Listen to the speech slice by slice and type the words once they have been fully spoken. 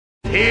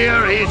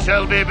Here he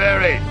shall be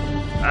buried,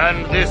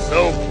 and this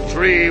oak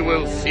tree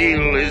will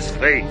seal his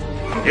fate.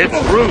 Its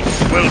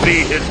roots will be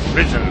his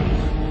prison,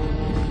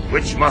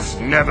 which must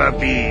never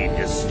be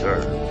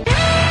disturbed.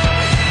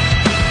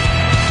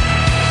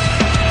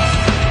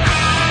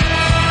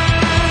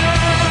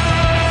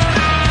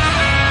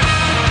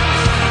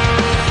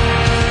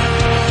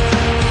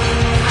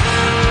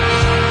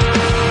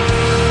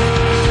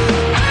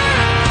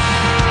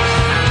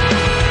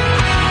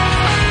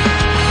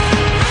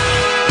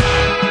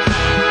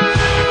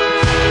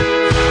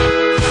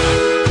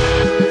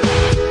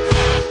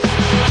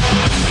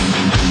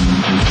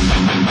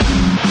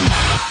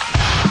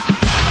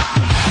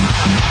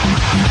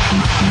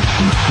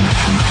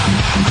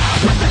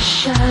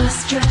 Shadow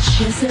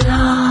stretches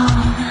long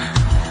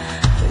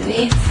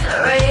beneath the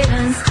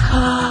raven's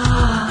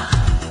claw,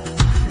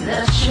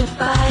 nurtured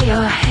by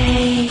your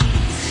hate,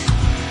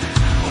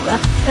 we're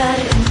fed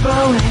and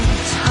growing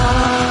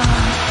tall.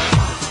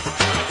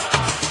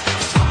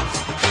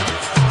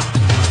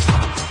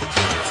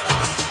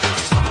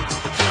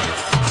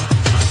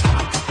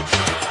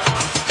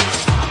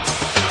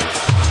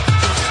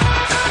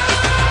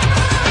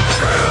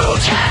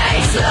 Fruit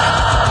hangs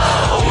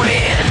low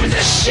in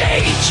the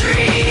shade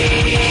tree.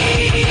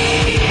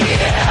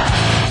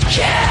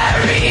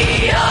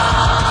 Carry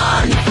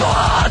on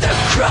for the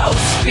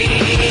crow's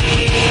feast.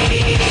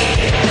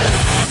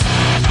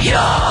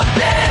 Your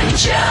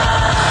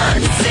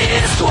vengeance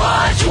is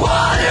what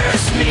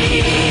waters me.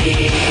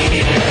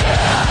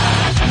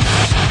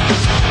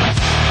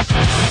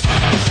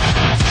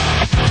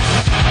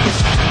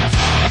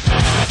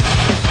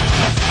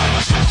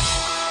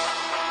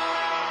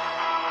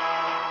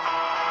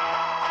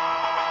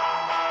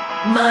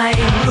 My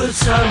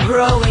roots are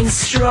growing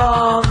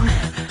strong,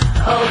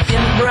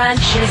 oaken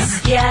branches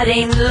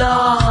getting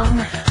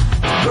long.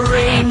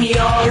 Bring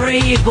your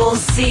evil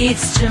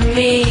seeds to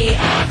me,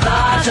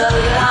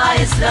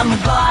 fertilize them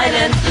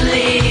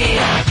violently.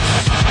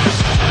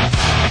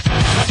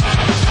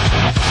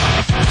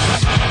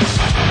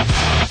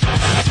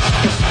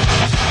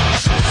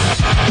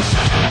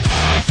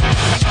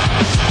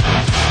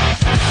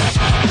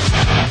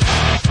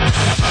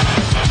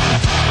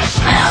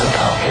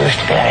 Uncle used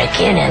to bury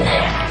kin in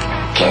there.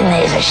 Kin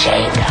is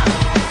ashamed of.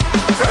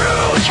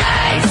 Fruit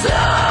hangs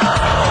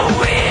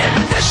low in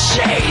the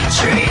shade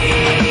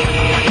tree.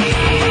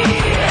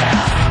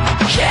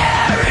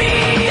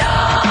 Carry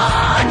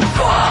on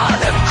for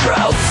the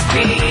crow's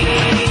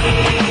feast.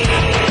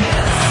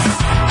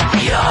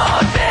 Your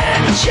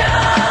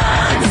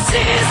vengeance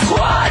is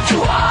what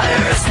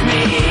waters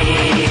me.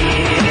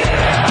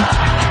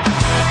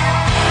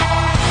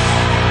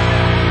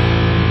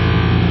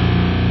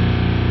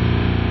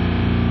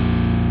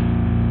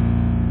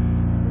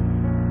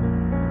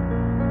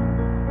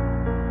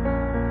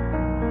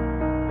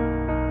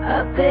 A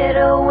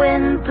bitter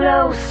wind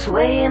blows,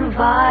 swaying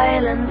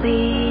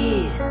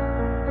violently.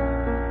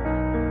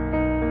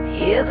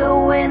 Hear the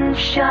wind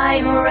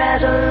chime,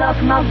 rattle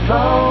of my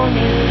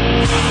bony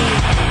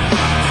leaves.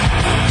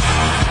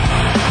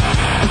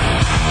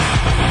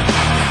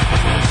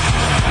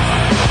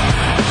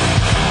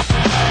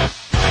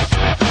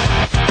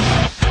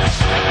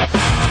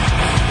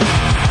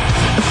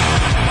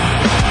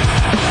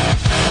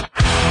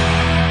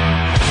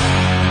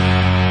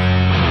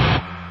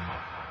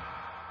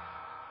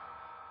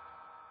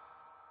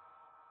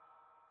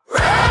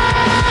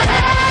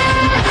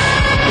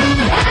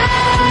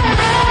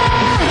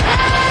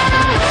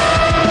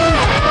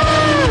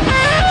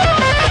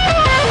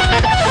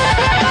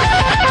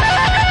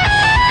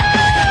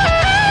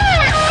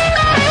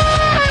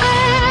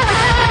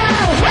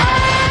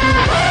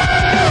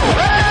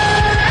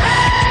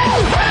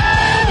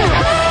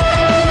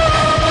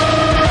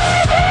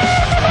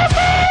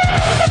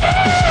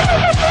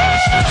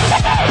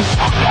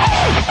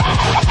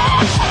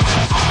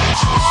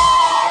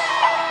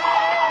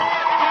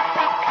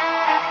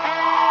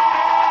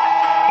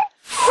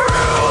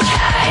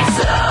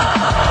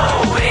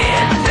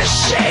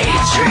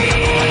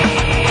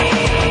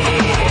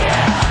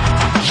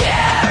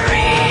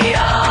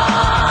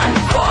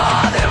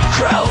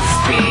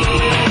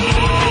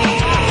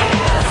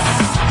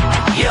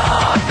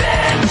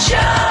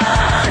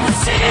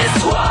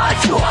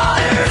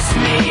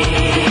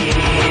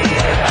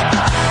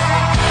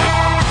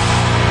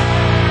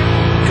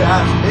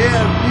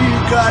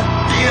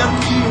 Goddamn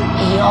you!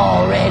 He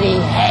already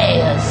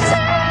has.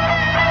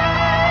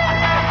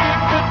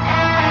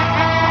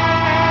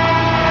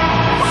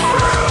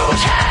 Fruit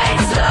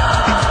hangs low.